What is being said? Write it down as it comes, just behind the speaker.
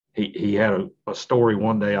he had a story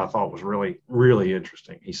one day I thought was really, really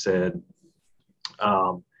interesting. He said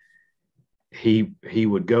um, he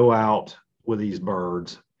would go out with these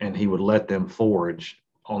birds and he would let them forage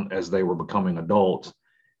on as they were becoming adults.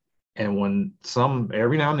 And when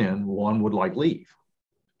every now and then one would like leave,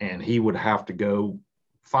 and he would have to go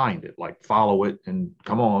find it, like follow it, and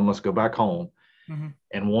come on, let's go back home. Mm-hmm.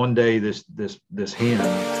 And one day, this hen.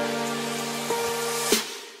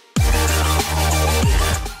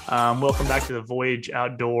 Welcome back to the Voyage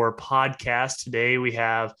Outdoor podcast. Today we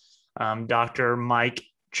have Dr. Mike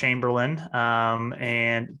Chamberlain,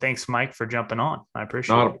 and thanks, Mike, for jumping on. I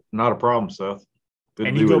appreciate it. Not a problem, Seth. Good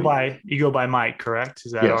and you go by Mike, correct?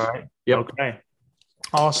 Is that yes. All right? Yep. Okay.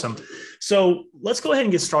 Awesome. So let's go ahead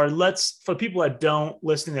and get started. For people that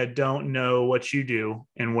don't know what you do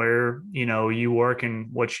and where, you work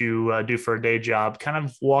and what you do for a day job, kind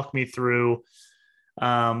of walk me through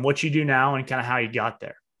what you do now and kind of how you got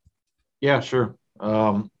there. Yeah, sure.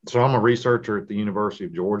 So I'm a researcher at the University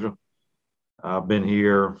of Georgia. I've been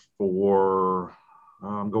here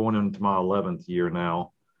I'm going into my 11th year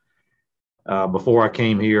now. Before I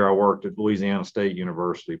came here, I worked at Louisiana State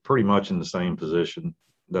University, pretty much in the same position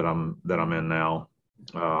that I'm in now.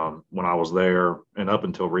 When I was there, and up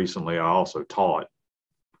until recently, I also taught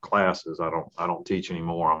classes. I don't teach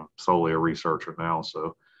anymore. I'm solely a researcher now.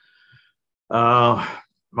 So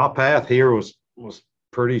my path here was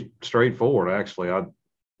pretty straightforward. Actually, I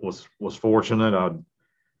was fortunate.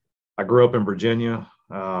 I grew up in Virginia.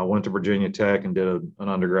 Went to Virginia Tech and did an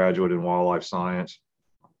undergraduate in wildlife science.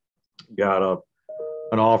 Got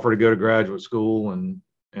an offer to go to graduate school, and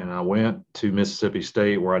I went to Mississippi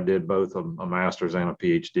State, where I did both a master's and a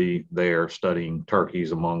PhD there, studying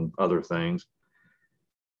turkeys among other things.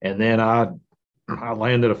 And then I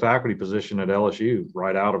landed a faculty position at LSU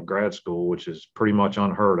right out of grad school, which is pretty much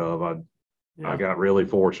unheard of. I got really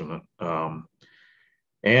fortunate,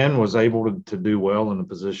 and was able to do well in the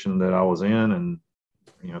position that I was in. And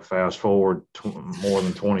fast forward more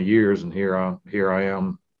than 20 years, and here I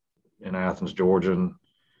am in Athens, Georgia, and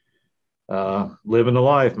living the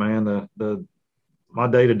life, man. My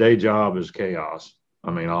day-to-day job is chaos. I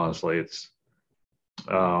mean, honestly, it's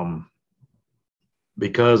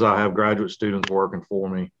because I have graduate students working for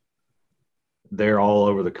me. They're all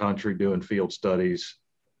over the country doing field studies.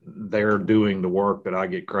 They're doing the work that I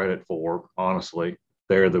get credit for. Honestly,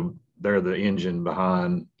 they're the engine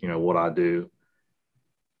behind what I do,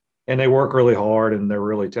 and they work really hard, and they're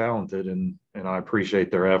really talented, and I appreciate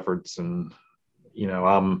their efforts. And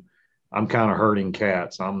I'm kind of herding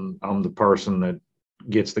cats. I'm the person that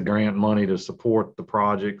gets the grant money to support the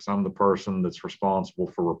projects. I'm the person that's responsible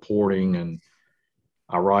for reporting, and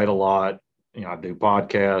I write a lot. I do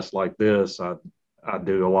podcasts like this. I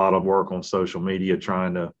do a lot of work on social media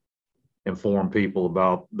trying to inform people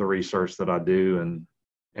about the research that I do,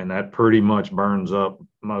 and that pretty much burns up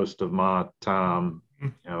most of my time.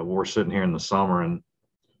 We're sitting here in the summer, and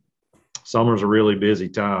summer's a really busy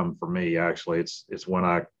time for me. Actually, it's when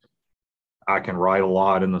I can write a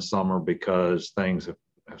lot in the summer because things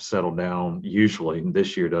have settled down. Usually,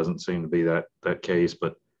 this year doesn't seem to be that case,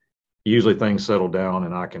 but usually things settle down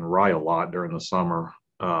and I can write a lot during the summer,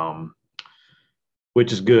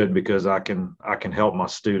 which is good because I can help my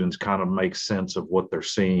students kind of make sense of what they're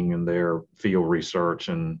seeing in their field research,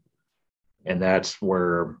 and that's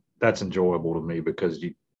enjoyable to me because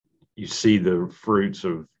you see the fruits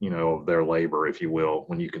of of their labor, if you will,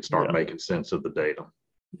 when you can start making sense of the data.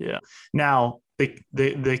 Yeah. Now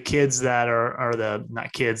the kids that are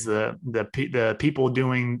the people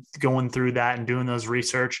going through that and doing those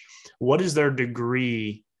research, what is their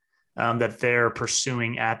degree that they're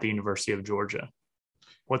pursuing at the University of Georgia?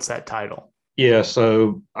 What's that title? Yeah,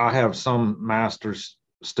 so I have some master's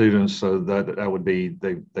students, so that would be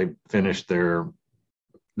they finished their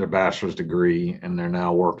bachelor's degree and they're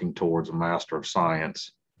now working towards a master of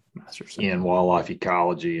science in wildlife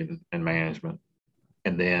ecology and management.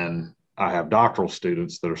 And then I have doctoral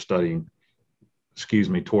students that are studying,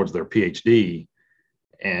 towards their PhD,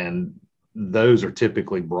 and those are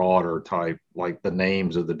typically broader type, like the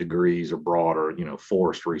names of the degrees are broader,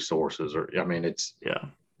 forest resources,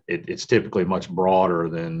 it's typically much broader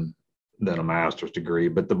than a master's degree.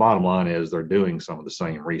 But the bottom line is they're doing some of the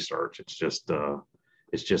same research. It's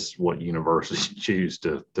just what universities choose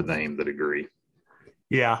to name the degree.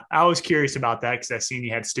 Yeah, I was curious about that because I seen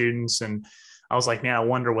you had students, and I was like, man, I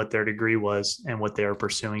wonder what their degree was and what they're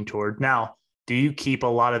pursuing toward. Now, do you keep a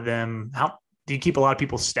lot of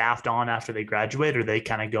people staffed on after they graduate, or they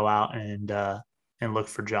kind of go out and look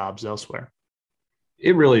for jobs elsewhere?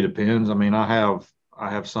 It really depends. I mean, I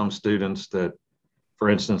have some students that For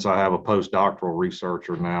instance, I have a postdoctoral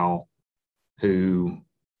researcher now who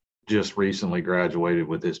just recently graduated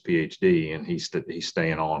with his PhD, and he's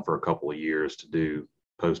staying on for a couple of years to do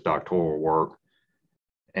postdoctoral work.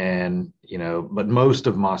 And, but most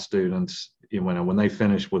of my students, when they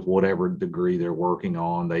finish with whatever degree they're working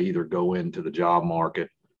on, they either go into the job market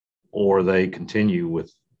or they continue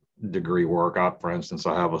with degree work. For instance,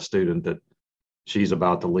 I have a student that she's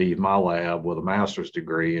about to leave my lab with a master's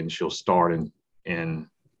degree, and she'll start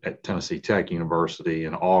at Tennessee Tech University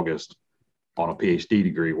in August on a PhD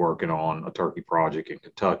degree working on a turkey project in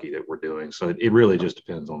Kentucky that we're doing. So it really just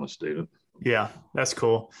depends on the student. Yeah, that's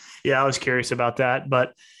cool. Yeah, I was curious about that.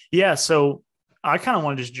 But yeah, so I kind of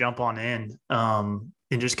want to just jump on in and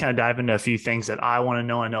just kind of dive into a few things that I want to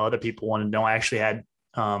know. I know other people want to know. I actually had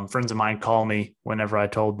friends of mine call me whenever I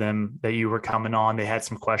told them that you were coming on. They had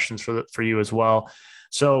some questions for you as well.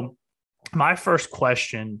 So my first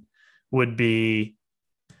question would be,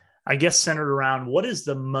 I guess, centered around what is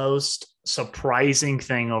the most surprising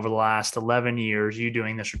thing over the last 11 years, you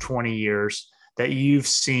doing this for 20 years, that you've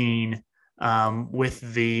seen with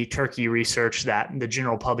the turkey research that the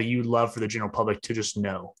general public, you'd love for the general public to just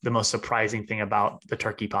know the most surprising thing about the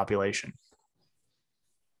turkey population?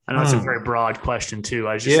 I know it's a very broad question too.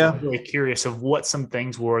 I was just really curious of what some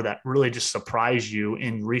things were that really just surprised you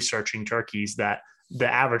in researching turkeys that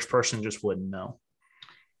the average person just wouldn't know.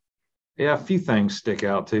 Yeah, a few things stick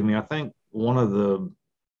out to me. I think one of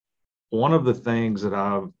the things that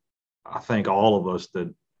I think all of us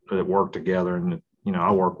that work together, and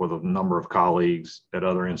I work with a number of colleagues at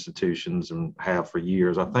other institutions and have for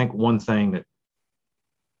years. I think one thing that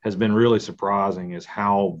has been really surprising is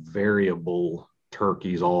how variable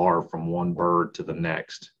turkeys are from one bird to the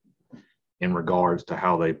next in regards to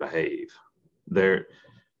how they behave.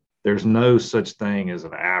 There's no such thing as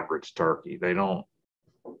an average turkey.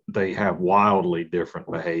 They have wildly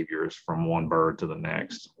different behaviors from one bird to the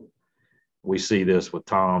next. We see this with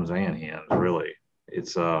toms and hens, really.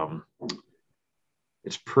 It's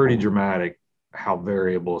pretty dramatic how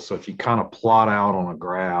variable. So if you kind of plot out on a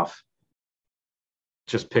graph,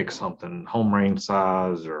 just pick something, home range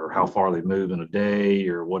size or how far they move in a day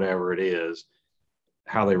or whatever it is,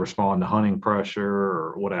 how they respond to hunting pressure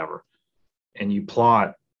or whatever. And you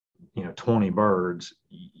plot, 20 birds,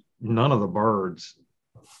 none of the birds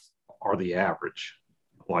are the average.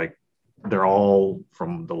 Like, they're all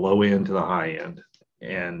from the low end to the high end.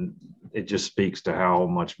 And it just speaks to how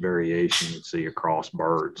much variation you see across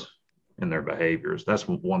birds in their behaviors. That's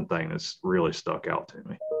one thing that's really stuck out to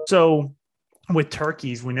me. So with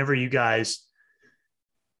turkeys, whenever you guys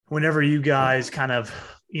kind of,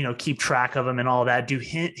 keep track of them and all that, do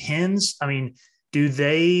hens, do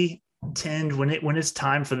they tend, when it's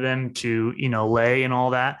time for them to, lay and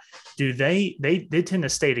all that, do they tend to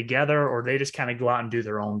stay together, or they just kind of go out and do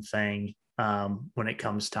their own thing when it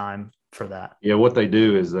comes time for that? Yeah, what they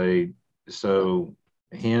do is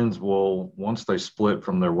hens will, once they split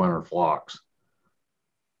from their winter flocks,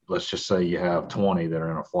 let's just say you have 20 that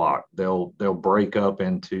are in a flock, they'll break up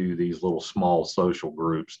into these little small social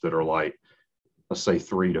groups that are like, let's say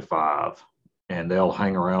 3 to 5, and they'll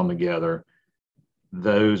hang around together.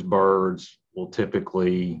 Those birds will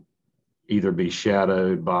typically either be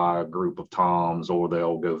shadowed by a group of toms, or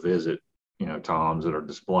they'll go visit, toms that are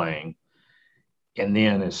displaying. And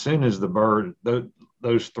then as soon as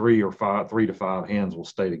those 3 to 5 hens will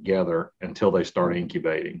stay together until they start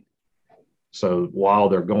incubating. So while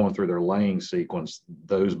they're going through their laying sequence,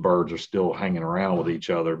 those birds are still hanging around with each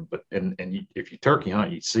other. But if you turkey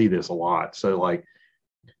hunt, you see this a lot. So like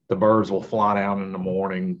the birds will fly down in the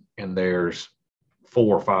morning and there's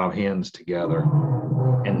 4 or 5 hens together.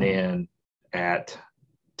 And then at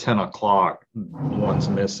 10 o'clock, one's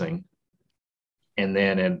missing. And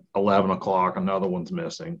then at 11 o'clock, another one's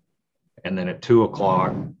missing. And then at 2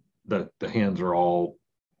 o'clock, the hens are all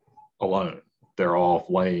alone. They're off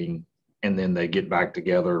laying. And then they get back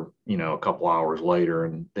together, a couple hours later,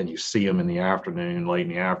 and then you see them late in the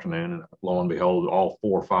afternoon, and lo and behold, all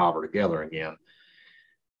 4 or 5 are together again.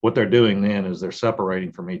 What they're doing then is they're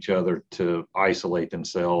separating from each other to isolate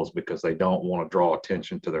themselves because they don't want to draw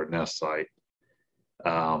attention to their nest site.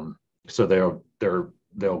 So they'll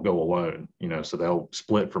go alone, so they'll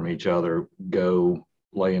split from each other, go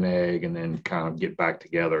lay an egg, and then kind of get back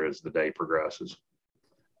together as the day progresses.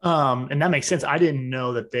 And that makes sense. I didn't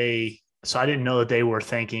know that they were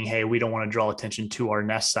thinking, hey, we don't want to draw attention to our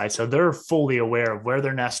nest site. So they're fully aware of where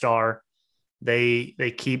their nests are. They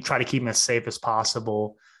try to keep them as safe as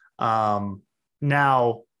possible.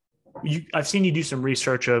 Now, I've seen you do some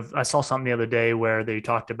research I saw something the other day where they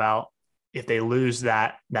talked about if they lose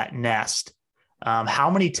that nest, How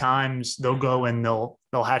many times they'll go and they'll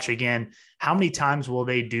hatch again? How many times will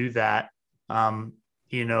they do that?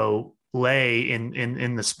 Lay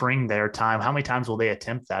in the spring their time. How many times will they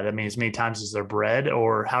attempt that? I mean, as many times as they're bred,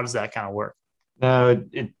 or how does that kind of work? No,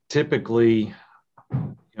 it typically,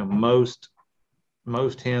 most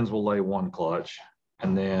hens will lay one clutch,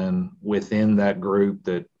 and then within that group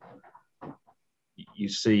that you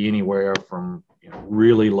see anywhere from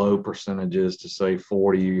really low percentages to say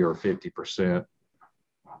 40 or 50%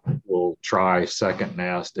 will try second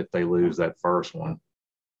nest if they lose that first one.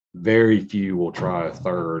 Very few will try a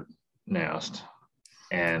third nest.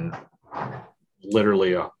 And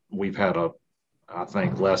literally we've had I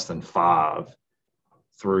think less than 5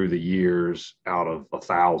 through the years out of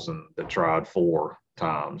 1,000 that tried 4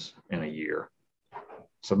 times in a year.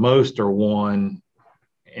 So most are 1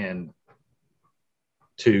 and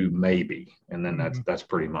 2 maybe, and then that's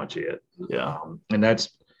pretty much it. Yeah. And that's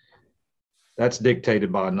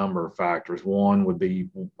dictated by a number of factors. One would be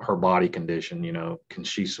her body condition. Can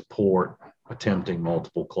she support attempting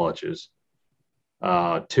multiple clutches?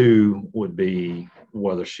 2 would be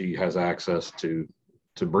whether she has access to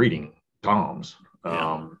breeding toms.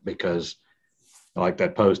 Because like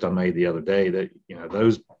that post I made the other day, that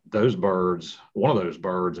those birds, one of those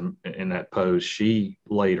birds in that post, she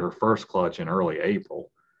laid her first clutch in early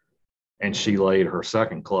April, and she laid her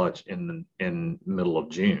second clutch in middle of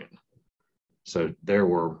June. So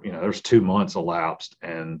there's 2 months elapsed,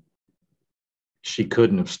 and she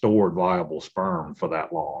couldn't have stored viable sperm for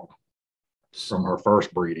that long from her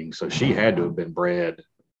first breeding. So she had to have been bred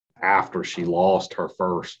after she lost her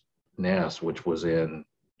first nest, which was in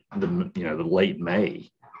the late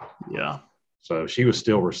May. Yeah. So she was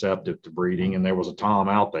still receptive to breeding, and there was a tom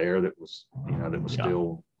out there that was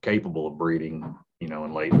still capable of breeding,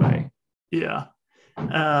 in late May. Yeah.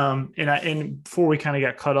 And before we kind of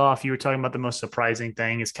got cut off, you were talking about the most surprising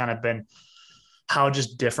thing has kind of been how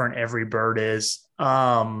just different every bird is.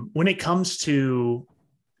 When it comes to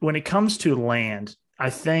land, I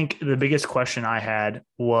think the biggest question I had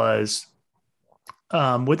was,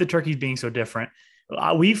 with the turkeys being so different,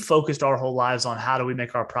 we've focused our whole lives on how do we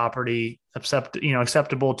make our property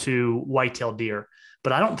acceptable to white-tailed deer.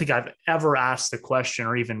 But I don't think I've ever asked the question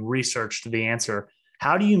or even researched the answer.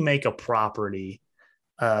 How do you make a property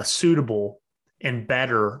suitable and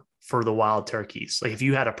better for the wild turkeys? Like if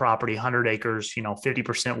you had a property, 100 acres,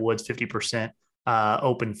 50% woods, 50%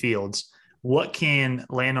 open fields, what can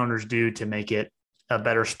landowners do to make it a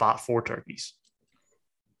better spot for turkeys?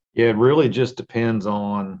 Yeah, it really just depends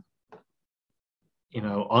on,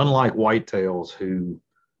 unlike whitetails, who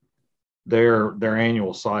their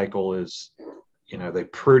annual cycle is, they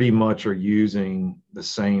pretty much are using the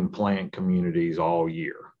same plant communities all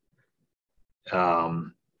year.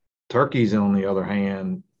 Turkeys, on the other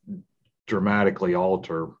hand, dramatically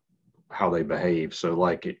alter how they behave. So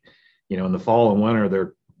like in the fall and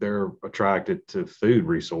winter, they're attracted to food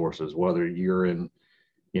resources, whether you're in,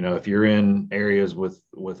 if you're in areas with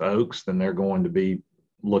oaks, then they're going to be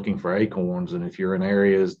looking for acorns. And if you're in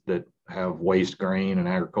areas that have waste grain and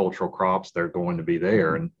agricultural crops, they're going to be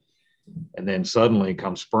there. And then suddenly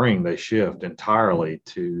come spring, they shift entirely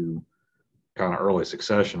to kind of early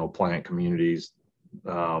successional plant communities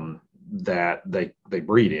that they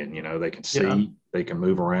breed in. They can see, they can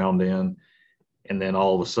move around in, and then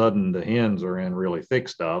all of a sudden the hens are in really thick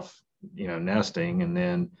stuff, nesting. And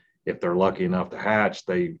then if they're lucky enough to hatch,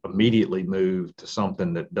 they immediately move to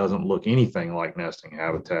something that doesn't look anything like nesting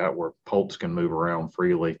habitat, where poults can move around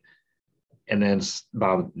freely. And then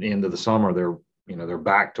by the end of the summer, they're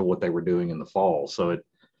back to what they were doing in the fall. So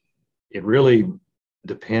it really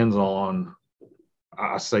depends on,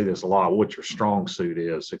 I say this a lot, what your strong suit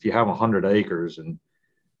is. If you have 100 acres and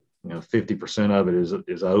 50% of it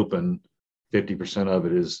is open, 50% of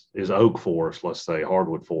it is oak forest, let's say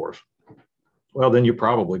hardwood forest, well, then you're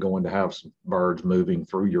probably going to have some birds moving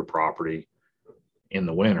through your property in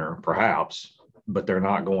the winter, perhaps, but they're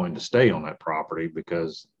not going to stay on that property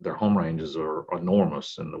because their home ranges are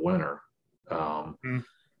enormous in the winter.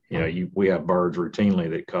 We have birds routinely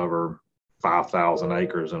that cover 5,000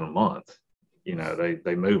 acres in a month.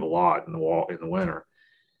 They move a lot in the winter.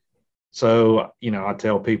 So, I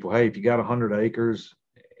tell people, hey, if you got 100 acres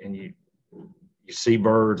and you see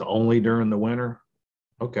birds only during the winter,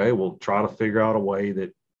 okay, well, try to figure out a way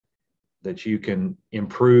that you can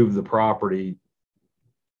improve the property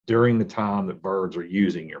during the time that birds are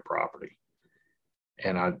using your property.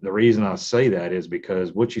 And the reason I say that is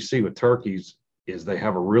because what you see with turkeys is they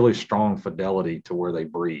have a really strong fidelity to where they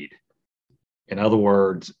breed. In other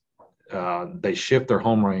words, they shift their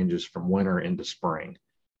home ranges from winter into spring.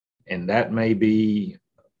 And that may be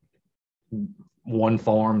one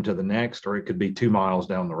farm to the next, or it could be 2 miles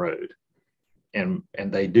down the road. And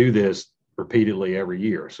they do this repeatedly every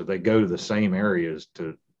year. So they go to the same areas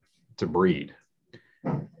to breed.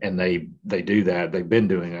 And they do that. They've been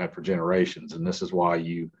doing that for generations. And this is why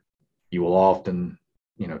you will often,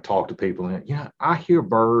 talk to people and, I hear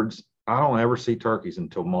birds. I don't ever see turkeys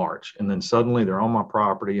until March. And then suddenly they're on my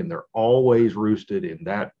property and they're always roosted in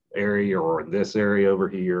that area or this area over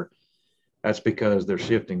here. That's because they're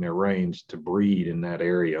shifting their range to breed in that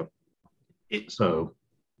area. So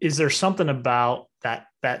is there something about that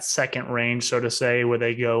second range, so to say, where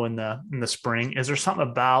they go in the spring? Is there something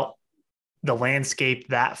about the landscape,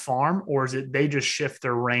 that farm, or is it they just shift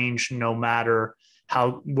their range no matter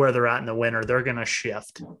where they're at in the winter? They're going to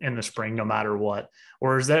shift in the spring no matter what?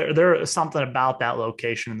 Or is there something about that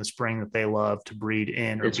location in the spring that they love to breed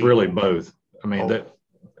in? It's really both. I mean, that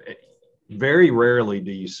very rarely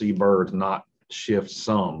do you see birds not shift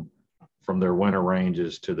some from their winter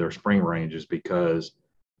ranges to their spring ranges, because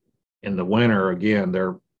in the winter, again,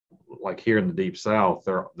 they're like here in the deep South,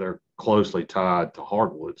 they're closely tied to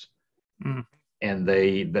hardwoods. Mm. And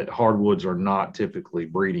that hardwoods are not typically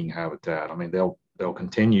breeding habitat. I mean, they'll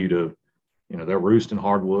continue to, they'll roost in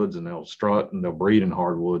hardwoods and they'll strut and they'll breed in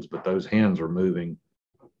hardwoods, but those hens are moving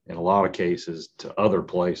in a lot of cases to other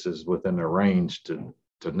places within their range to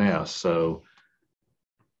nest. So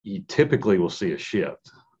you typically will see a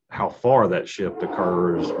shift. How far that shift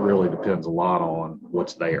occurs really depends a lot on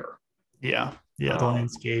what's there. Yeah. The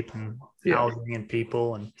landscape and housing and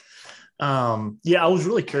people. And I was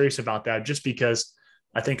really curious about that, just because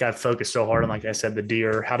I think I've focused so hard on, like I said, the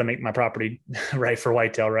deer, how to make my property right for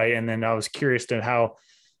whitetail, right? And then I was curious to how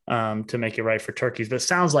to make it right for turkeys. But it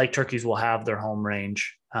sounds like turkeys will have their home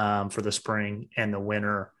range for the spring and the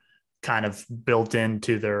winter kind of built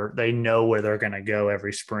into they know where they're going to go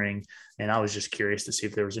every spring. And I was just curious to see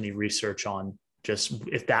if there was any research on just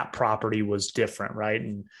if that property was different, right?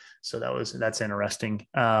 And so that's interesting.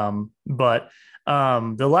 But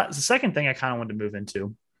the second thing I kind of wanted to move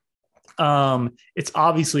into, it's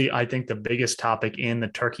obviously, I think the biggest topic in the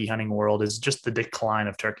turkey hunting world is just the decline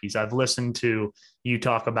of turkeys. I've listened to you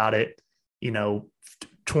talk about it,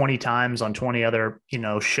 20 times on 20 other,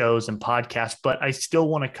 shows and podcasts, but I still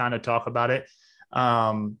want to kind of talk about it.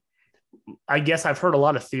 I guess I've heard a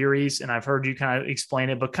lot of theories and I've heard you kind of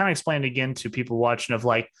explain it, but kind of explain it again to people watching of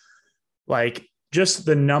like just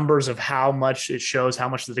the numbers of how much it shows, how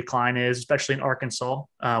much the decline is, especially in Arkansas.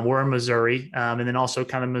 We're in Missouri, and then also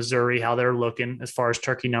kind of Missouri, how they're looking as far as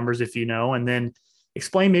turkey numbers, if and then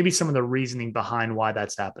explain maybe some of the reasoning behind why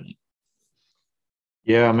that's happening.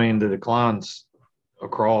 Yeah, I mean, the declines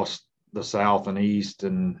across the South and East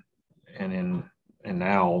and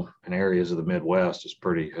now in areas of the Midwest has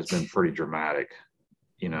been pretty dramatic.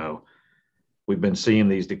 We've been seeing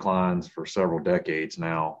these declines for several decades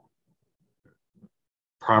now,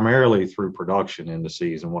 primarily through production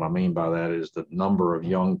indices. And what I mean by that is the number of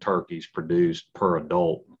young turkeys produced per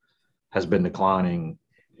adult has been declining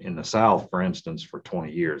in the South, for instance, for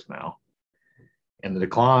 20 years now. And the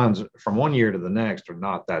declines from one year to the next are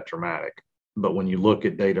not that dramatic. But when you look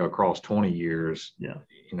at data across 20 years,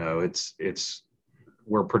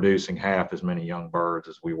 we're producing half as many young birds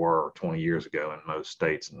as we were 20 years ago in most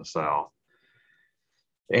states in the South.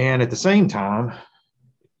 And at the same time,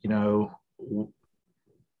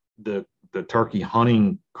 the turkey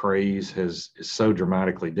hunting craze is so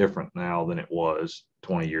dramatically different now than it was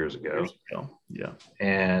 20 years ago. Yeah.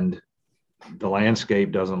 And the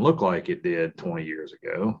landscape doesn't look like it did 20 years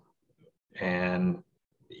ago. And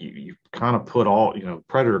you kind of put all,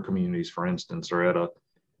 predator communities, for instance, are at a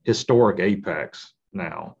historic apex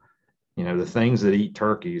now. The things that eat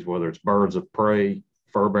turkeys, whether it's birds of prey,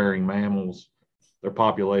 fur-bearing mammals, their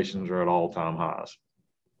populations are at all-time highs.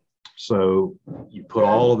 So you put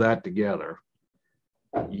all of that together,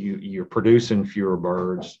 you're producing fewer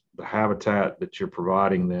birds. The habitat that you're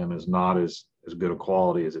providing them is not as good a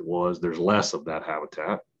quality as it was. There's less of that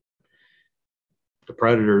habitat. The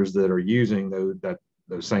predators that are using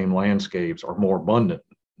those same landscapes are more abundant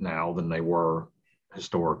now than they were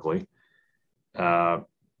historically.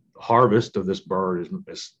 Harvest of this bird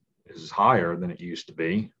is higher than it used to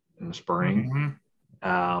be in the spring.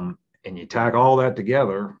 Mm-hmm. And you tack all that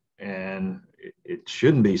together, and it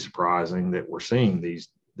shouldn't be surprising that we're seeing these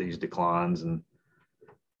declines. And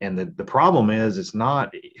the problem is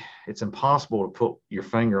it's impossible to put your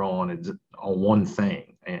finger on one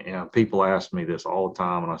thing. And people ask me this all the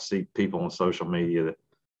time, and I see people on social media that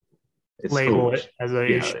it's label foolish. It as a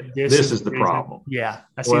issue. This is the problem. Yeah,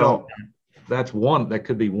 I see it all the time. That's one that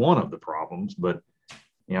could be one of the problems, but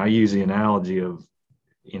I use the analogy of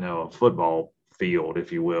a football field,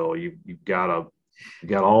 if you will. You've got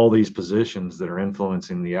all these positions that are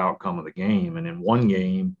influencing the outcome of the game. And in one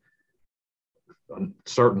game,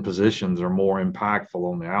 certain positions are more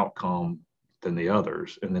impactful on the outcome than the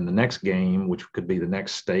others. And then the next game, which could be the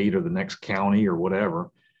next state or the next county or whatever,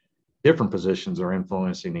 different positions are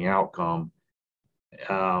influencing the outcome.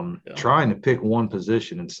 Trying to pick one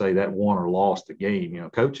position and say that won or lost the game,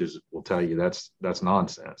 coaches will tell you that's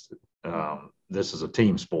nonsense. This is a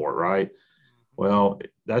team sport, right? Well,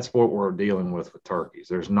 that's what we're dealing with turkeys.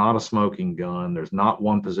 There's not a smoking gun. There's not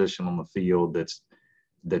one position on the field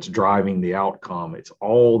that's driving the outcome. It's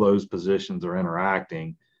all those positions are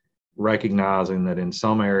interacting, recognizing that in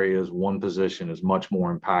some areas one position is much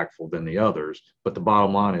more impactful than the others. But the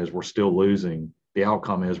bottom line is we're still losing. The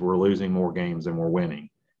outcome is we're losing more games than we're winning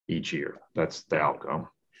each year. That's the outcome.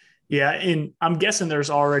 Yeah. And I'm guessing there's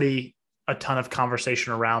already a ton of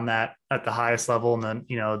conversation around that at the highest level. And then,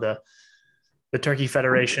 the Turkey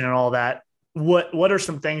Federation and all that. What are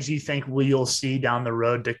some things you think we'll see down the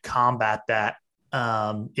road to combat that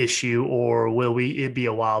issue? Or will it be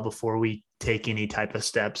a while before we take any type of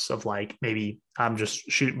steps of like, maybe I'm just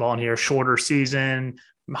shooting ball in here, shorter season,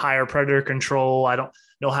 higher predator control? I don't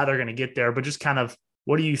know how they're going to get there, but just kind of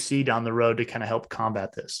what do you see down the road to kind of help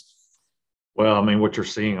combat this? Well, I mean, what you're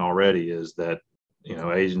seeing already is that,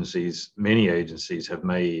 many agencies have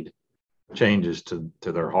made changes to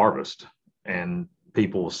their harvest, and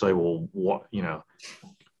people will say, well, what,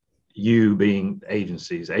 you being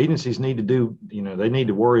agencies need to do, they need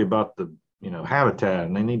to worry about the, habitat,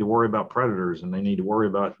 and they need to worry about predators, and they need to worry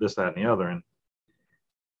about this, that, and the other. And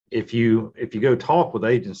if you go talk with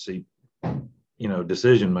agency,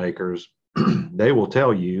 decision makers, they will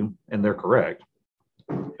tell you, and they're correct.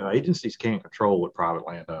 Agencies can't control what private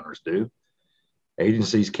landowners do.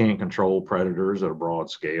 Agencies can't control predators at a broad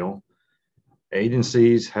scale.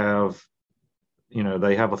 Agencies have,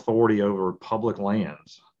 they have authority over public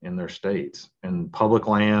lands in their states, and public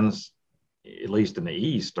lands, at least in the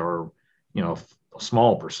East, are, a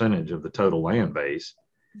small percentage of the total land base.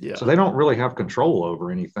 Yeah. So they don't really have control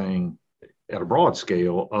over anything at a broad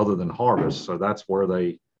scale other than harvest. So that's where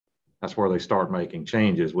they start making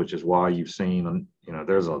changes, which is why you've seen,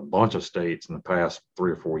 there's a bunch of states in the past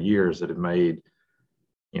 3 or 4 years that have made,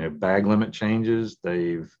 bag limit changes.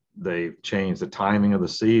 They've changed the timing of the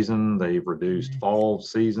season. They've reduced fall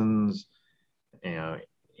seasons,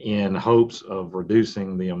 in hopes of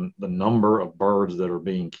reducing the number of birds that are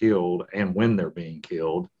being killed and when they're being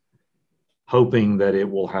killed, hoping that it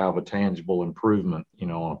will have a tangible improvement,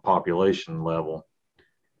 on a population level.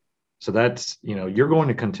 So that's, you're going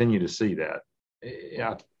to continue to see that.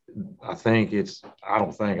 I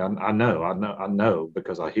know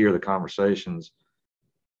because I hear the conversations.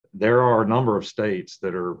 There are a number of states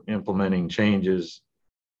that are implementing changes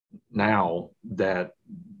now that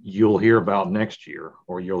you'll hear about next year,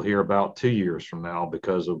 or you'll hear about 2 years from now,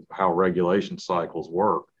 because of how regulation cycles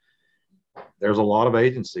work. There's a lot of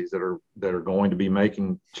agencies that are going to be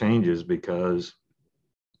making changes because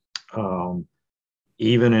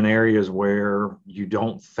even in areas where you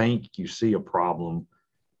don't think you see a problem,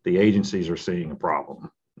 the agencies are seeing a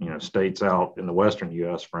problem. States out in the Western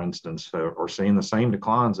U.S., for instance, are seeing the same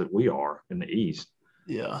declines that we are in the East.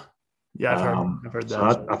 Yeah. Yeah, I've heard that.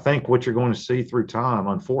 So I think what you're going to see through time,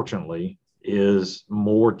 unfortunately, is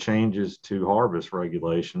more changes to harvest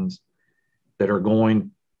regulations that are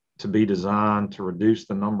going to be designed to reduce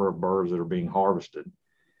the number of birds that are being harvested.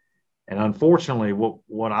 And unfortunately,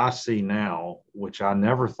 what I see now, which I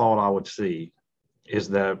never thought I would see, is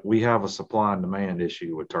that we have a supply and demand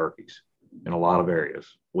issue with turkeys in a lot of areas.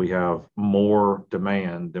 We have more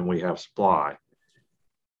demand than we have supply.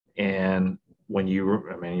 And when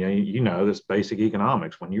this basic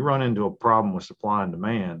economics, when you run into a problem with supply and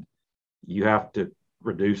demand, you have to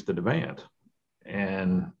reduce the demand,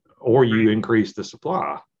 or you increase the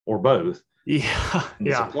supply, or both. Yeah.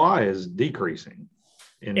 The supply is decreasing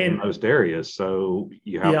in most areas, so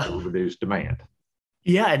you have to reduce demand.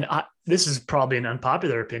 Yeah, and this is probably an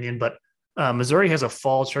unpopular opinion, but Missouri has a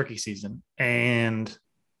fall turkey season, and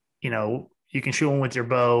you can shoot one with your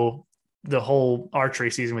bow, the whole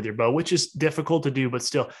archery season with your bow, which is difficult to do, but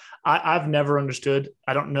still, I've never understood.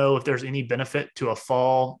 I don't know if there's any benefit to a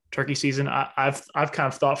fall turkey season. I've kind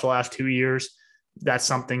of thought for the last 2 years that's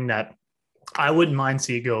something that I wouldn't mind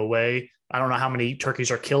see it go away. I don't know how many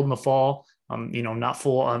turkeys are killed in the fall. Not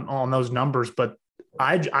full on those numbers, but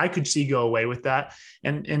I could see go away with that.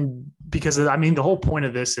 And because the whole point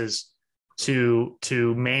of this is to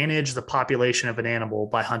manage the population of an animal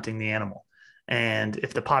by hunting the animal. And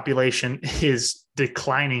if the population is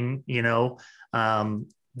declining,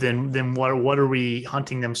 then what are we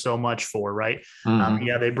hunting them so much for, right? Mm-hmm.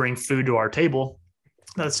 Yeah, they bring food to our table.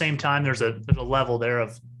 At the same time, there's a level there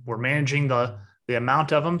of we're managing the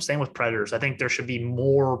amount of them. Same with predators. I think there should be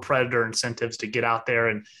more predator incentives to get out there,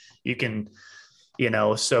 and you can,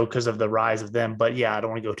 so because of the rise of them. But yeah, I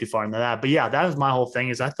don't want to go too far into that. But yeah, that was my whole thing.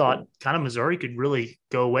 Is I thought kind of Missouri could really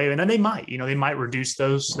go away, and then they might reduce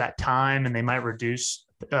that time, and they might reduce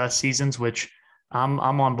seasons, which I'm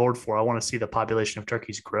on board for. I want to see the population of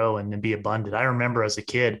turkeys grow and be abundant. I remember as a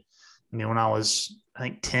kid, I mean, when I was, I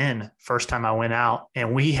think 10, first time I went out,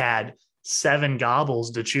 and we had 7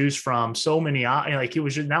 gobbles to choose from. So many, like it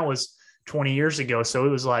was just, that was 20 years ago. So it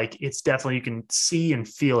was like, it's definitely, you can see and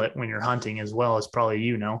feel it when you're hunting as well as probably,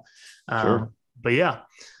 Sure. But yeah.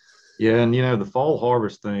 Yeah. And, the fall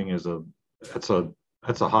harvest thing that's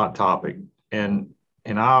a hot topic. And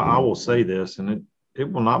I will say this, and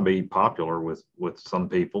it will not be popular with some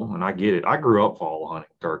people. And I get it. I grew up fall hunting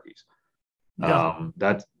turkeys. Yeah.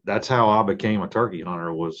 That's how I became a turkey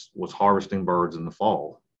hunter was harvesting birds in the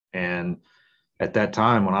fall. And at that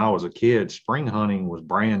time when I was a kid, spring hunting was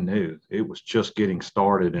brand new. It was just getting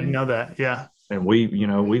started, Didn't know that. Yeah. and we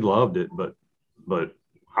loved it, but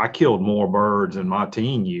I killed more birds in my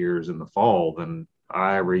teen years in the fall than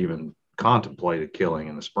I ever even contemplated killing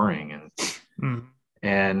in the spring. Mm.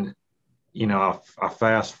 And I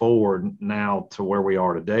fast forward now to where we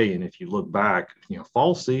are today, and if you look back,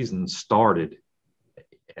 fall season started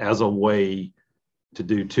as a way to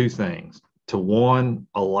do two things. To one,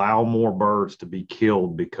 allow more birds to be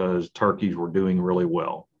killed because turkeys were doing really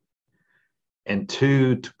well. And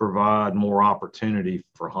two, to provide more opportunity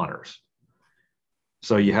for hunters.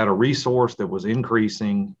 So you had a resource that was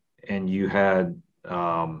increasing, and you had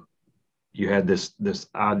this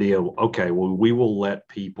idea of, okay, well, we will let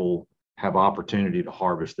people have opportunity to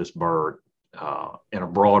harvest this bird in a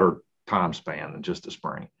broader time span than just the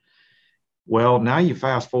spring. Well, now you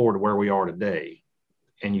fast forward to where we are today,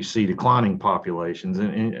 and you see declining populations.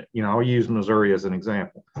 And I'll use Missouri as an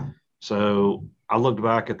example. So I looked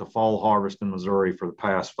back at the fall harvest in Missouri for the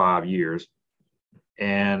past 5 years,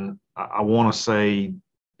 and I want to say,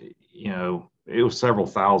 it was several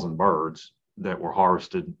thousand birds that were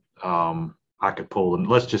harvested. I could pull them.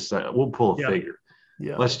 Let's just say we'll pull a figure.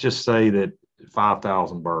 Yeah. Let's just say that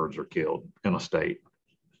 5,000 birds are killed in a state.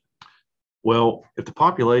 Well, if the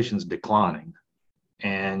population's declining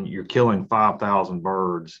and you're killing 5,000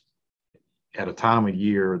 birds at a time of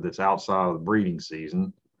year that's outside of the breeding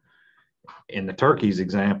season, in the turkeys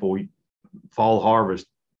example, fall harvest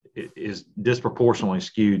is disproportionately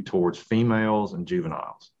skewed towards females and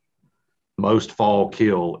juveniles. Most fall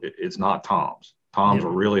kill, it's not toms. Toms are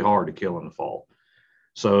really hard to kill in the fall.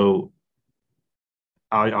 So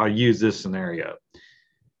I use this scenario.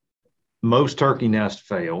 Most turkey nests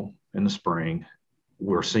fail in the spring.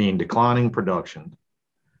 We're seeing declining production.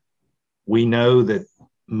 We know that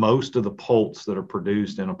most of the poults that are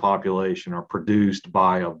produced in a population are produced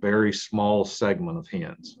by a very small segment of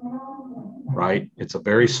hens, right? It's a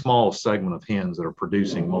very small segment of hens that are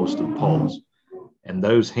producing most of the poults. And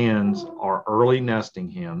those hens are early nesting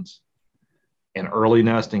hens, and early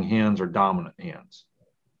nesting hens are dominant hens.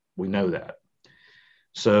 We know that.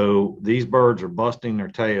 So these birds are busting their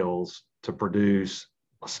tails to produce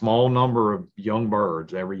a small number of young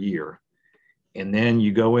birds every year. And then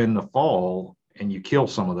you go in the fall and you kill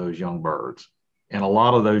some of those young birds. And a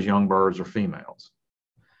lot of those young birds are females.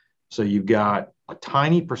 So you've got a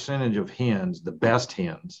tiny percentage of hens, the best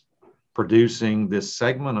hens, producing this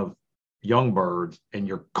segment of young birds, and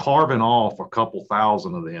you're carving off a couple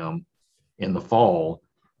thousand of them in the fall.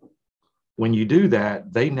 When you do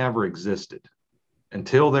that, they never existed.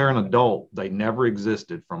 Until they're an adult, they never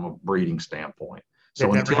existed from a breeding standpoint.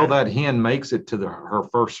 So until that hen makes it to her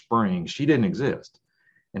first spring, she didn't exist.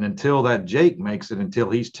 And until that Jake makes it until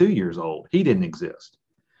he's 2 years old, he didn't exist.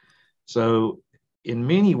 So in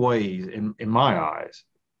many ways, in my eyes,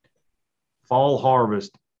 fall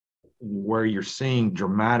harvest, where you're seeing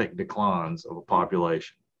dramatic declines of a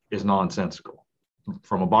population, is nonsensical.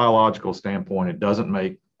 From a biological standpoint, it doesn't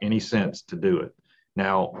make any sense to do it.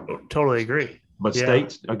 Now, totally agree. But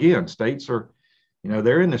states are,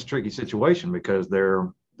 they're in this tricky situation because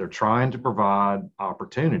they're trying to provide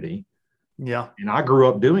opportunity. Yeah. And I grew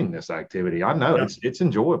up doing this activity. I know it's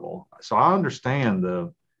enjoyable. So I understand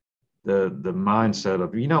the mindset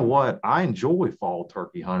of, what, I enjoy fall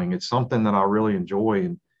turkey hunting. It's something that I really enjoy,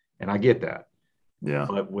 and I get that. Yeah.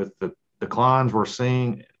 But with the declines we're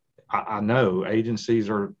seeing, I know agencies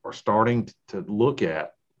are starting to look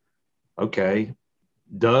at, okay,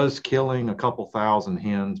 does killing a couple thousand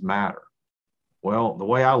hens matter? Well, the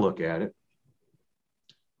way I look at it,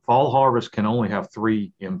 fall harvest can only have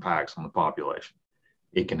three impacts on the population.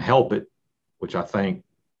 It can help it, which I think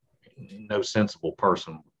no sensible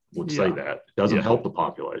person would say that. It doesn't help the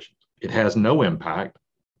population. It has no impact,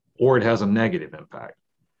 or it has a negative impact.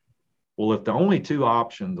 Well, if the only two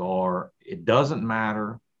options are it doesn't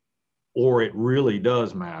matter or it really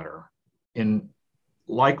does matter, and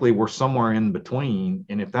likely we're somewhere in between,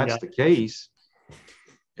 and if that's the case,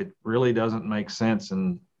 it really doesn't make sense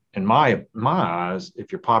in my eyes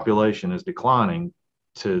if your population is declining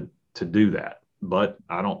to do that. But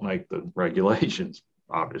I don't make the regulations,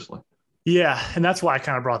 obviously. Yeah, and that's why I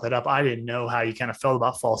kind of brought that up. I didn't know how you kind of felt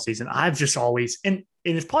about fall season. I've just always, and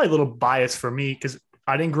it's probably a little biased for me because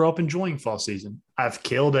I didn't grow up enjoying fall season. I've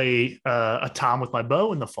killed a tom with my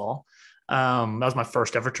bow in the fall. That was my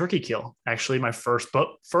first ever turkey kill. Actually, my first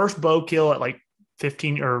bow kill at like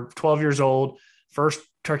 15 or 12 years old. First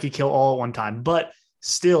turkey kill all at one time. But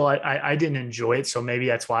still, I didn't enjoy it. So maybe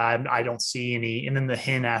that's why I don't see any. And then the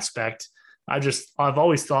hen aspect, I've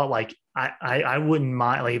always thought like I wouldn't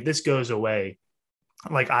mind, like if this goes away,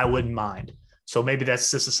 like I wouldn't mind. So maybe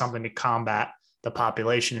this is something to combat the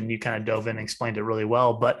population, and you kind of dove in and explained it really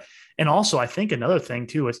well. But, and also I think another thing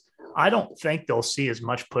too is I don't think they'll see as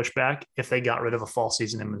much pushback if they got rid of a fall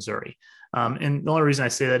season in Missouri. And the only reason I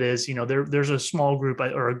say that is, there's a small group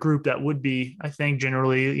or a group that would be, I think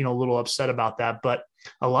generally, a little upset about that. But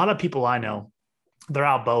a lot of people I know, they're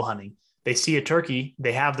out bow hunting. They see a turkey,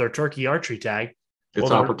 they have their turkey archery tag. It's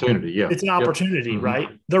opportunity. Yeah. It's an opportunity, right?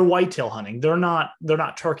 They're whitetail hunting. They're not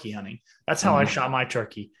turkey hunting. That's how I shot my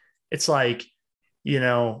turkey. It's like,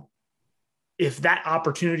 if that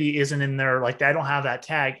opportunity isn't in there, like I don't have that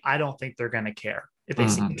tag, I don't think they're going to care. If they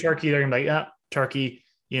see the turkey, they're going to be like, turkey,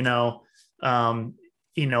 I don't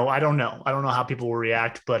know. I don't know how people will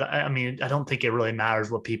react, but I mean, I don't think it really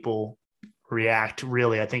matters what people react.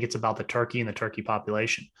 Really, I think it's about the turkey and the turkey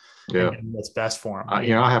population. Yeah, and what's best for them.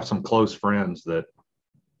 I have some close friends that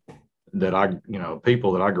I,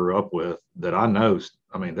 people that I grew up with that I know.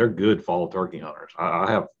 I mean, they're good fall turkey hunters.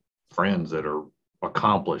 I have friends that are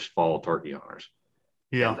accomplished fall turkey hunters.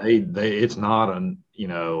 Yeah, and they it's not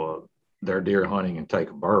they're deer hunting and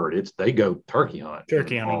take a bird. It's they go turkey hunt in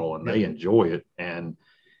the fall, and they enjoy it, and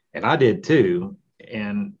I did too.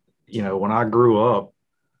 And when I grew up,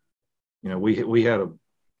 we had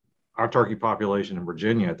our turkey population in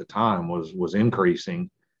Virginia at the time was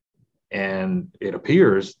increasing, and it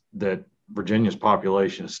appears that Virginia's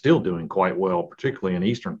population is still doing quite well, particularly in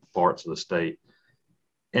eastern parts of the state.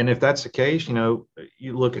 And if that's the case,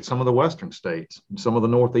 you look at some of the western states, some of the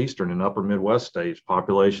northeastern and upper Midwest states,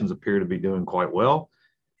 populations appear to be doing quite well.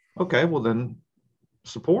 Okay, well then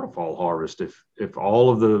support a fall harvest. If all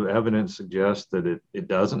of the evidence suggests that it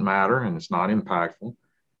doesn't matter and it's not impactful,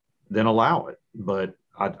 then allow it. But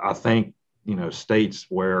I think, states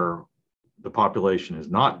where the population is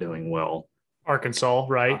not doing well, Arkansas,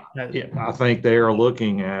 right? I think they are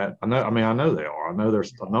looking at, I know they are. I know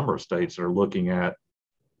there's a number of states that are looking at,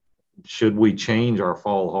 should we change our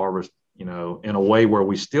fall harvest, in a way where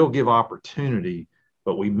we still give opportunity,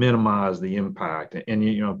 but we minimize the impact.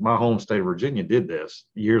 And, my home state of Virginia did this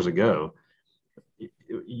years ago.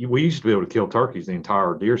 We used to be able to kill turkeys the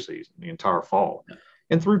entire deer season, the entire fall.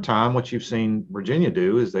 And through time, what you've seen Virginia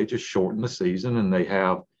do is they just shorten the season, and they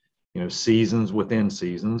have, seasons within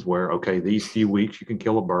seasons where, okay, these few weeks you can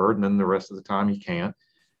kill a bird, and then the rest of the time you can't.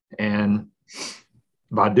 And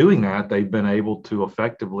by doing that, they've been able to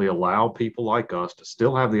effectively allow people like us to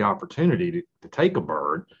still have the opportunity to take a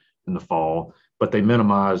bird in the fall, but they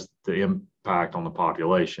minimize the impact on the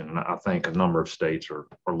population. And I think a number of states are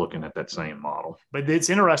looking at that same model. But it's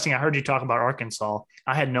interesting. I heard you talk about Arkansas.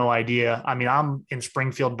 I had no idea. I mean, I'm in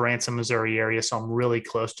Springfield, Branson, Missouri area, so I'm really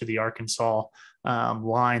close to the Arkansas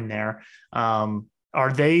line there.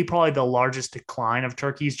 Are they probably the largest decline of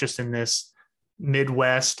turkeys just in this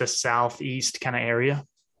Midwest to Southeast kind of area?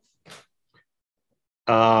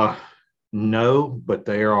 No, but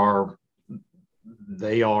they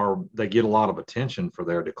get a lot of attention for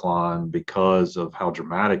their decline because of how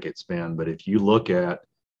dramatic it's been. But if you look at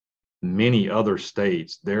many other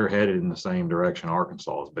states, they're headed in the same direction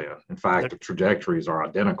Arkansas has been. In fact, the trajectories are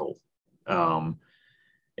identical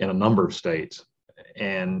in a number of states.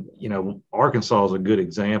 And, Arkansas is a good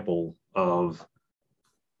example of,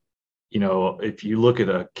 if you look at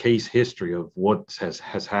a case history of what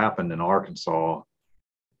has happened in Arkansas,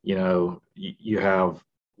 you have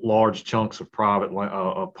large chunks of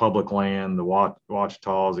public land, the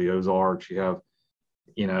Ouachitas, the Ozarks. You have,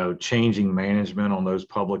 changing management on those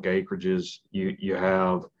public acreages. You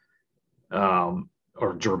have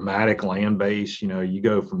or dramatic land base. You know, you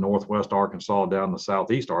go from Northwest Arkansas down to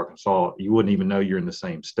Southeast Arkansas, you wouldn't even know you're in the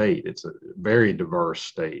same state. It's a very diverse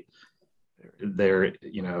state. There,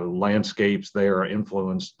 you know, landscapes there are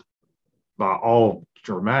influenced by all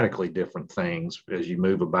dramatically different things as you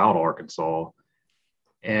move about Arkansas.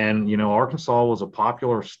 And, you know, Arkansas was a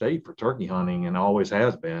popular state for turkey hunting and always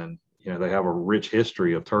has been. You know, they have a rich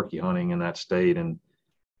history of turkey hunting in that state. And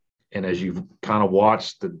as you've kind of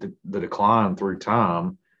watched the decline through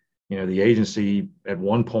time, you know, the agency at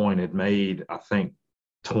one point had made, I think,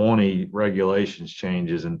 20 regulations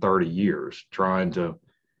changes in 30 years, trying to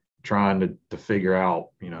figure out,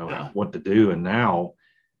 you know, what to do. And now,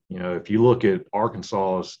 you know, if you look at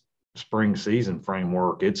Arkansas's spring season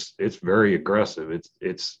framework, it's very aggressive.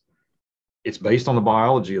 It's based on the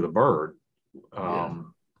biology of the bird.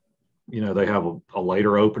 You know, they have a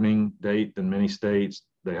later opening date than many states.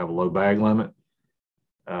 They have a low bag limit.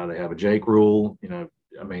 They have a Jake rule. You know,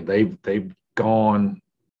 I mean, they've gone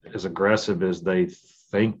as aggressive as they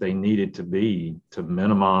think they needed to be to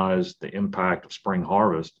minimize the impact of spring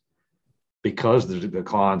harvest, because the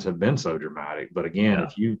declines have been so dramatic. But again,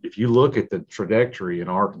 if you look at the trajectory in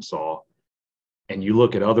Arkansas and you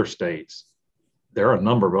look at other states, there are a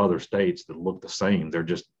number of other states that look the same. They're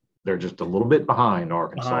just a little bit behind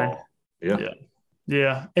Arkansas.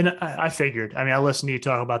 Yeah. And I figured, I mean, I listened to you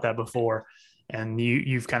talk about that before, and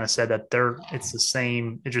you've kind of said that it's the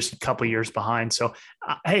same, it's just a couple of years behind. So,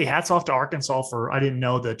 hey, hats off to Arkansas I didn't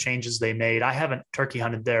know the changes they made. I haven't turkey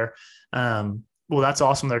hunted there. Well, that's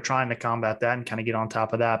awesome. They're trying to combat that and kind of get on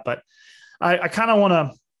top of that. But I kind of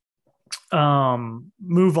want to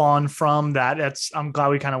move on from that. I'm glad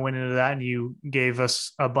we kind of went into that, and you gave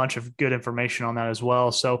us a bunch of good information on that as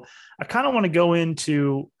well. So I kind of want to go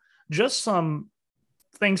into just some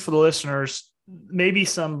things for the listeners, maybe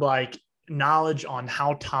some like knowledge on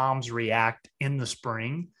how toms react in the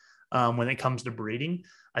spring when it comes to breeding.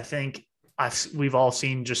 I think we've all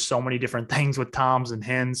seen just so many different things with toms and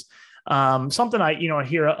hens. Something I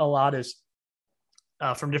hear a lot is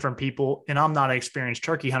from different people, and I'm not an experienced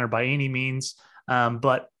turkey hunter by any means.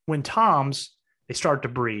 But when toms, they start to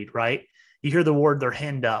breed, right? You hear the word they're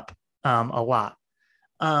henned up a lot.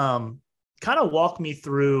 Kind of walk me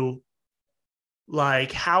through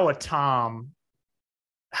like how a tom,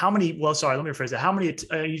 let me rephrase that. How many,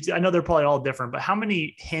 I know they're probably all different, but how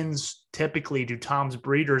many hens typically do toms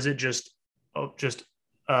breed, or is it just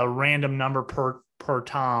a random number per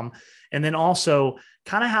tom? And then also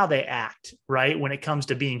kind of how they act, right, when it comes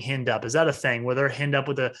to being henned up. Is that a thing where they're henned up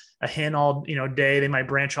with a hen all day? They might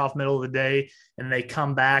branch off middle of the day and they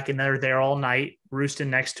come back and they're there all night roosting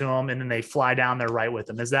next to them, and then they fly down there right with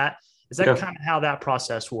them. Is that kind of how that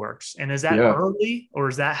process works? And is that early, or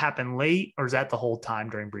does that happen late, or is that the whole time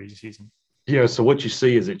during breeding season? Yeah. So what you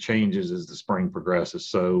see is it changes as the spring progresses.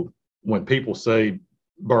 So when people say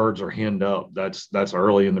birds are henned up, that's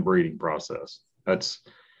early in the breeding process. That's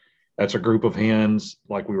a group of hens,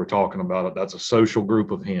 like we were talking about. That's a social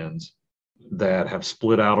group of hens that have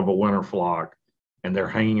split out of a winter flock, and they're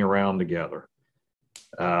hanging around together.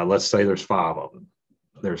 Let's say there's 5 of them.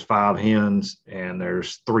 There's 5 hens and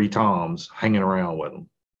there's 3 toms hanging around with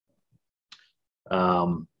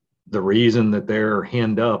them. The reason that they're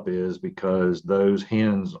henned up is because those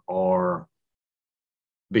hens are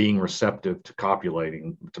being receptive to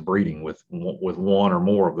copulating, to breeding with one or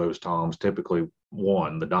more of those toms, typically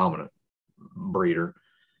one, the dominant breeder.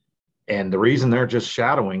 And the reason they're just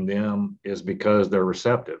shadowing them is because they're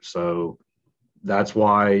receptive. So that's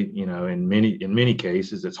why, in many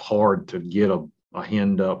cases, it's hard to get a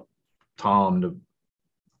henned up tom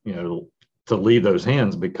to leave those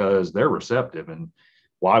hens, because they're receptive. And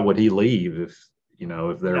why would he leave if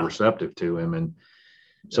they're receptive to him? And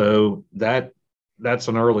so that's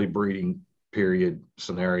an early breeding period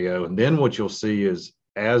scenario. And then what you'll see is,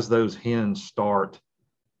 as those hens start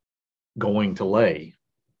going to lay,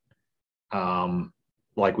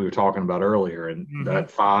 like we were talking about earlier, and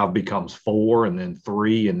that 5 becomes 4, and then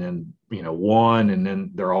 3, and then 1, and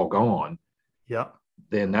then they're all gone. Yeah.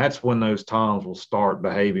 Then that's when those toms will start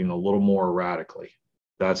behaving a little more erratically.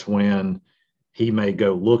 That's when he may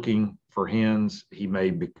go looking for hens. He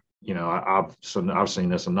may be, I've seen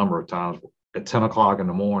this a number of times. At 10 o'clock in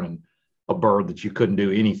the morning, a bird that you couldn't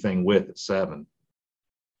do anything with at 7,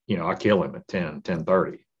 I kill him at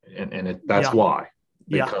 10:30. And that's why,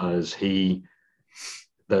 because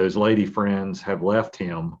those lady friends have left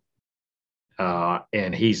him,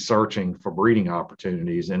 and he's searching for breeding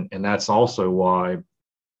opportunities. And that's also why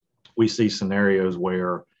we see scenarios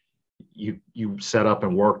where you set up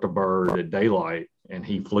and worked a bird at daylight, and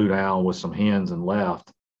he flew down with some hens and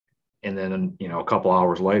left. And then, a couple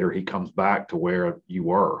hours later, he comes back to where you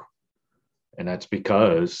were. And that's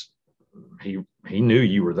because he knew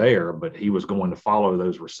you were there, but he was going to follow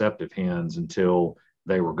those receptive hens until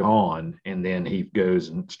they were gone. And then he goes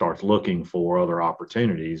and starts looking for other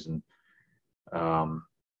opportunities. And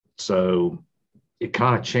so it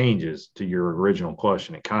kind of changes, to your original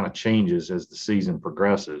question. It kind of changes as the season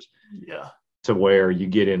progresses. Yeah. To where you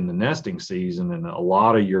get in the nesting season and a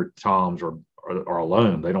lot of your toms are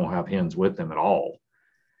alone. They don't have hens with them at all.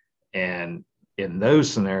 And in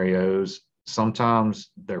those scenarios,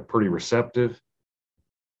 sometimes they're pretty receptive,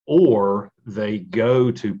 or they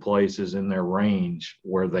go to places in their range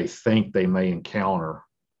where they think they may encounter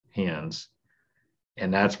hens.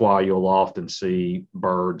 And that's why you'll often see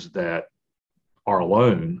birds that are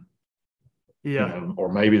alone,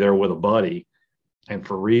 or maybe they're with a buddy, and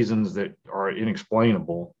for reasons that are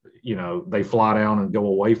inexplainable, they fly down and go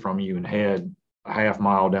away from you and head a half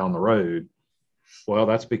mile down the road. Well,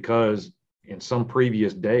 that's because in some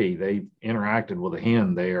previous day, they interacted with a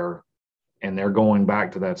hen there, and they're going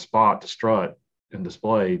back to that spot to strut and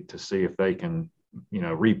display to see if they can,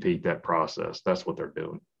 repeat that process. That's what they're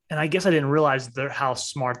doing. And I guess I didn't realize how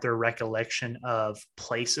smart their recollection of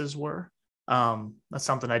places were. That's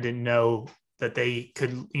something I didn't know, that they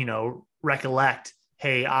could, recollect,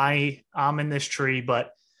 hey, I'm in this tree,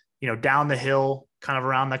 but, down the hill, kind of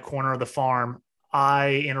around the corner of the farm,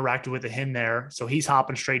 I interacted with a hen there. So he's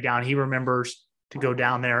hopping straight down. He remembers to go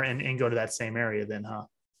down there and go to that same area then, huh?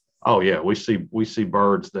 Oh yeah. We see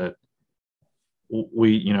birds that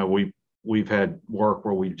we've had work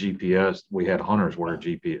where we had hunters wear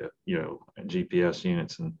GPS, GPS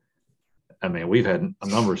units. And I mean, we've had a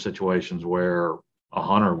number of situations where a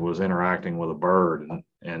hunter was interacting with a bird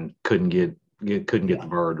and couldn't get the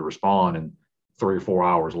bird to respond. And 3 or 4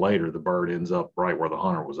 hours later, the bird ends up right where the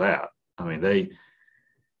hunter was at. I mean,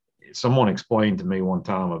 someone explained to me one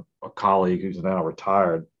time, a colleague who's now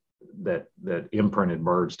retired, that imprinted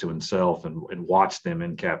birds to himself and watched them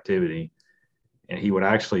in captivity. And he would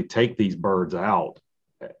actually take these birds out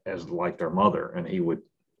as like their mother, and he would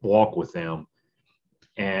walk with them.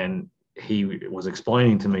 And he was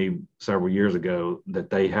explaining to me several years ago that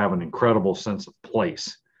they have an incredible sense of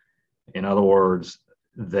place. In other words,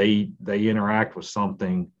 they interact with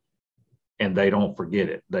something and they don't forget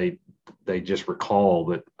it. They just recall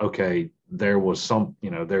that, okay, there was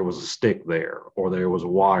there was a stick there, or there was a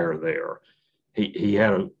wire there. He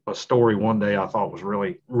had a story one day I thought was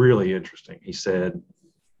really, really interesting. He said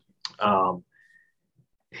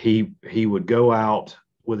he would go out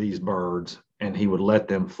with these birds and he would let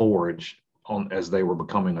them forage as they were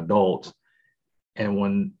becoming adults. And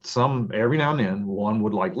when every now and then one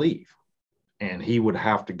would leave, and he would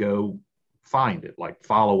have to go find it,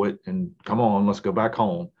 follow it and come on, let's go back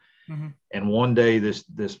home. Mm-hmm. And one day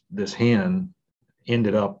this hen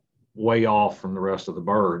ended up way off from the rest of the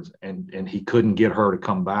birds, and he couldn't get her to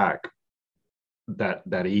come back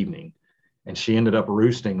that evening. And she ended up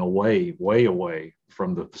roosting way away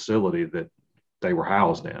from the facility that they were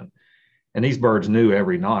housed in. And these birds knew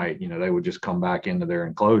every night, they would just come back into their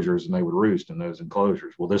enclosures and they would roost in those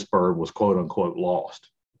enclosures. Well, this bird was quote unquote lost.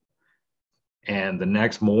 And the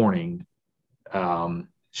next morning,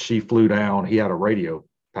 she flew down. He had a radio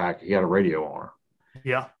on her.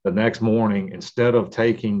 Yeah. The next morning, instead of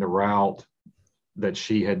taking the route that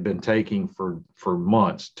she had been taking for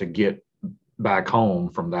months to get back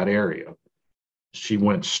home from that area, she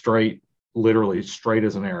went literally straight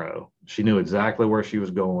as an arrow. She knew exactly where she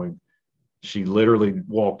was going. She literally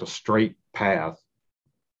walked a straight path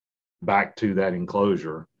back to that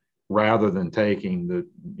enclosure rather than taking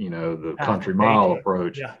the country mile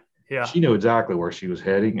approach. Yeah. Yeah. She knew exactly where she was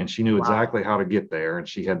heading, and she knew exactly how to get there, and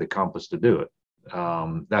she had the compass to do it.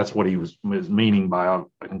 That's what he was meaning by an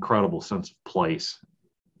incredible sense of place.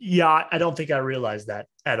 Yeah, I don't think I realized that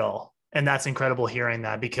at all. And that's incredible hearing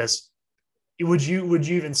that, because would you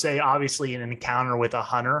even say, obviously, an encounter with a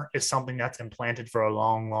hunter is something that's implanted for a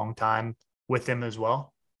long, long time with them as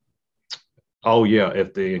well? Oh yeah.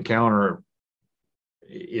 If the encounter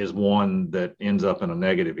is one that ends up in a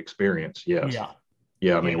negative experience, yes. Yeah.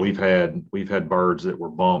 Yeah. I mean, we've had birds that were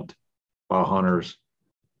bumped by hunters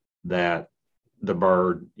that the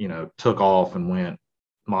bird, took off and went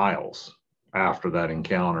miles after that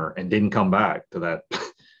encounter and didn't come back to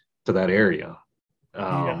that area.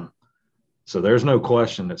 So there's no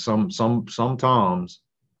question that some toms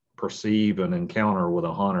perceive an encounter with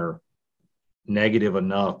a hunter negative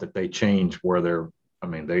enough that they change where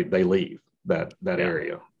they leave that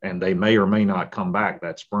area, and they may or may not come back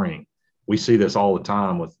that spring. We see this all the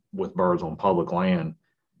time with birds on public land.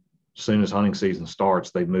 as soon as hunting season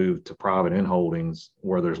starts, they move to private in holdings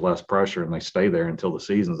where there's less pressure, and they stay there until the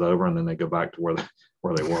season's over, and then they go back to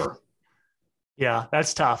where they were. Yeah,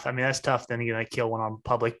 that's tough. I mean, that's tough. Then you're going to kill one on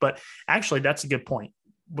public. But actually, that's a good point.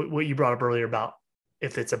 What you brought up earlier about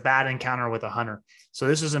if it's a bad encounter with a hunter. So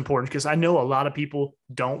this is important because I know a lot of people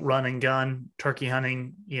don't run and gun turkey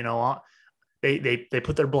hunting. You know, they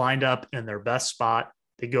put their blind up in their best spot.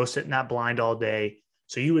 They go sit in that blind all day.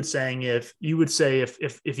 So you would say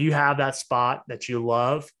if you have that spot that you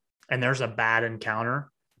love and there's a bad encounter,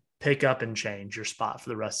 pick up and change your spot for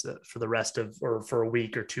the rest of or for a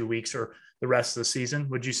week or 2 weeks or the rest of the season.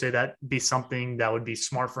 Would you say that be something that would be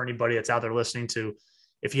smart for anybody that's out there listening to?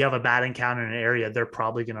 If you have a bad encounter in an area, they're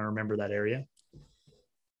probably going to remember that area.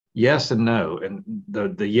 Yes and no. And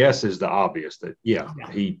the yes is the obvious that,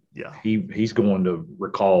 he's going to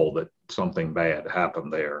recall that something bad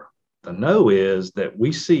happened there. The no is that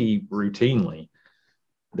we see routinely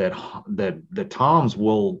that the toms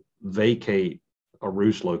will vacate a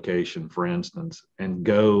roost location, for instance, and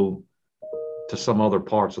go to some other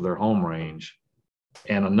parts of their home range,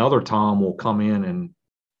 and another tom will come in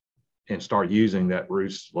and start using that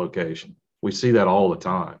roost location. We see that all the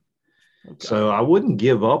time. Okay. So I wouldn't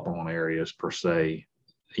give up on areas per se.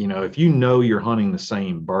 You know, if you know you're hunting the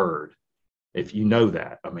same bird, if you know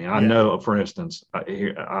that, I mean, I know, for instance,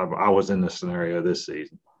 I was in this scenario this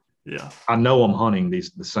season. Yeah. I know I'm hunting the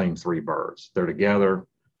same 3 birds. They're together.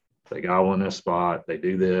 They got one in this spot. They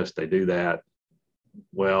do this, they do that.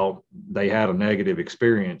 Well, they had a negative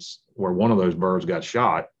experience where one of those birds got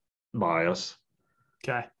shot by us.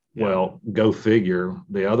 Okay. Yeah. Well, go figure.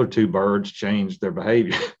 The other 2 birds changed their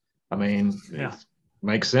behavior. I mean, it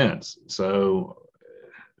makes sense. So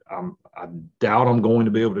I doubt I'm going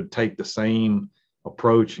to be able to take the same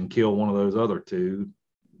approach and kill one of those other 2.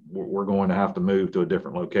 We're going to have to move to a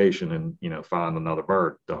different location and, you know, find another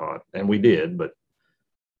bird to hunt. And we did, but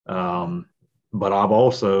I've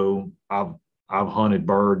hunted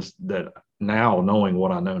birds that now, knowing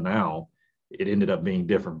what I know now, it ended up being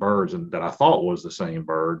different birds and that I thought was the same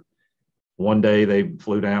bird. One day they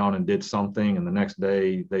flew down and did something, and the next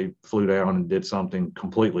day they flew down and did something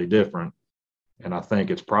completely different. And I think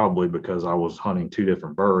it's probably because I was hunting 2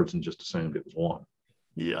 different birds and just assumed it was one.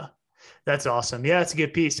 Yeah, that's awesome. Yeah, that's a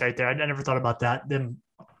good piece right there. I never thought about that. Then,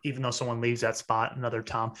 even though someone leaves that spot, another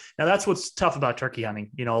tom. Now, that's what's tough about turkey hunting.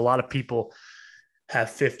 You know, a lot of people have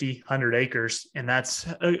 50, 100 acres, and that's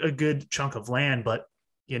a good chunk of land. But,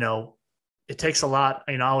 you know, it takes a lot.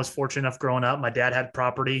 You know, I was fortunate enough growing up. My dad had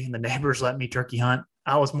property and the neighbors let me turkey hunt.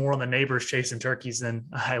 I was more on the neighbors chasing turkeys than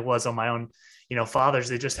I was on my own. You know, fathers,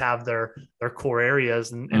 they just have their core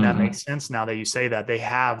areas. And that makes sense now that you say that. They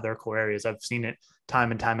have their core areas. I've seen it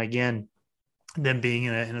time and time again, them being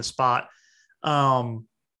in a spot.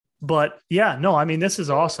 But yeah, no, I mean, this is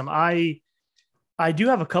awesome. I do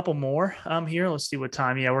have a couple more here. Let's see what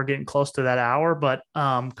time. Yeah, we're getting close to that hour, but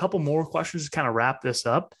a couple more questions to kind of wrap this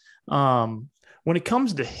up. When it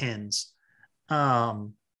comes to hens,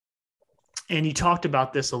 and you talked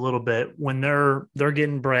about this a little bit, when they're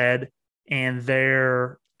getting bred and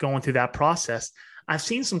they're going through that process, I've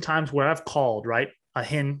seen some times where I've called, right, a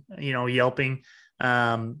hen, you know, yelping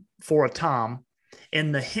for a tom,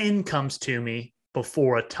 and the hen comes to me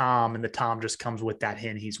before a tom, and the tom just comes with that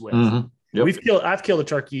hen he's with. Mm-hmm. Yep. I've killed a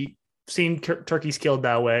turkey, seen turkeys killed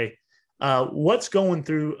that way. What's going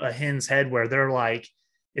through a hen's head where they're like,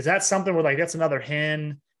 is that something where like, that's another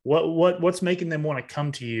hen? What's making them want to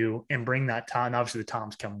come to you and bring that tom? Obviously the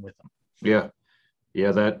tom's coming with them. Yeah.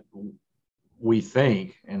 Yeah. That we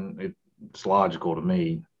think, and it's logical to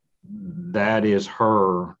me, that is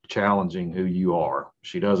her challenging who you are.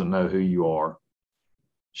 She doesn't know who you are.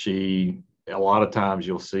 A lot of times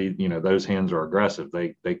you'll see, you know, those hens are aggressive.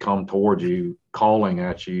 They come towards you, calling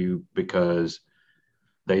at you because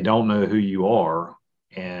they don't know who you are,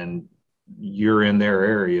 and you're in their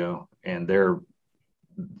area, and they're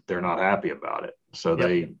not happy about it. So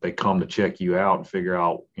they come to check you out and figure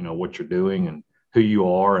out, you know, what you're doing and who you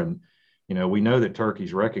are. And, you know, we know that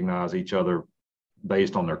turkeys recognize each other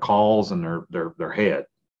based on their calls and their head.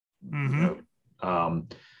 Mm-hmm.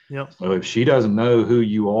 You know? So if she doesn't know who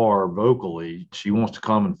you are vocally, she wants to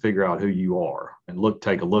come and figure out who you are and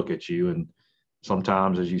take a look at you. And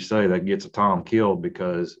sometimes, as you say, that gets a tom killed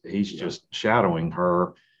because he's just shadowing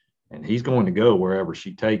her, and he's going to go wherever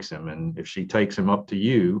she takes him. And if she takes him up to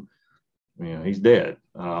you, you know, he's dead.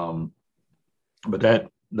 But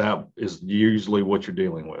that is usually what you're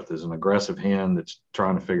dealing with, is an aggressive hen that's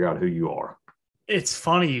trying to figure out who you are. It's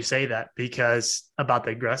funny you say that, because about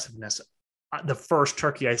the aggressiveness, the first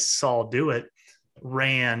turkey I saw do it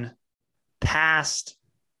ran past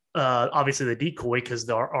obviously the decoy, because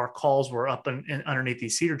our calls were up and underneath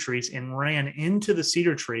these cedar trees, and ran into the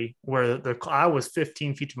cedar tree where I was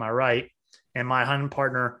 15 feet to my right, and my hunting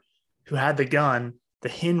partner who had the gun, the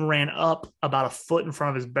hen ran up about a foot in front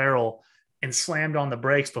of his barrel and slammed on the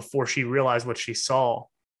brakes before she realized what she saw.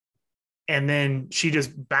 And then she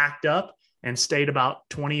just backed up and stayed about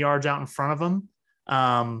 20 yards out in front of him.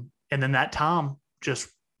 And then that Tom just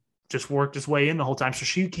worked his way in the whole time. So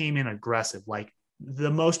she came in aggressive, like the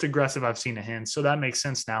most aggressive I've seen a hen. So that makes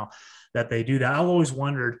sense now that they do that. I've always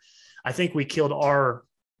wondered, I think we killed our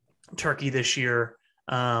turkey this year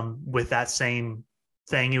with that same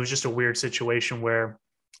thing. It was just a weird situation where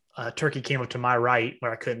a turkey came up to my right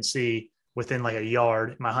where I couldn't see within like a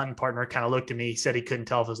yard. My hunting partner kind of looked at me. He said he couldn't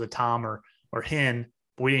tell if it was a tom or hen,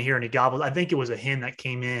 but we didn't hear any gobbles. I think it was a hen that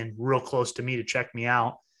came in real close to me to check me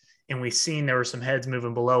out. And we seen there were some heads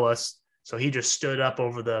moving below us. So he just stood up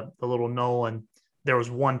over the little knoll, and there was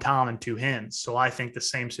one tom and two hens. So I think the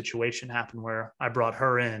same situation happened where I brought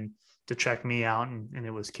her in to check me out, and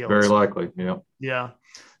it was killed. Very likely. Yeah. Yeah.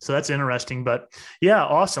 So that's interesting, but yeah,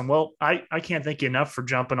 awesome. Well, I can't thank you enough for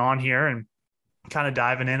jumping on here and kind of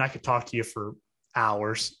diving in. I could talk to you for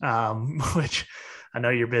hours, which I know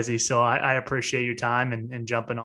you're busy. So I appreciate your time and jumping on.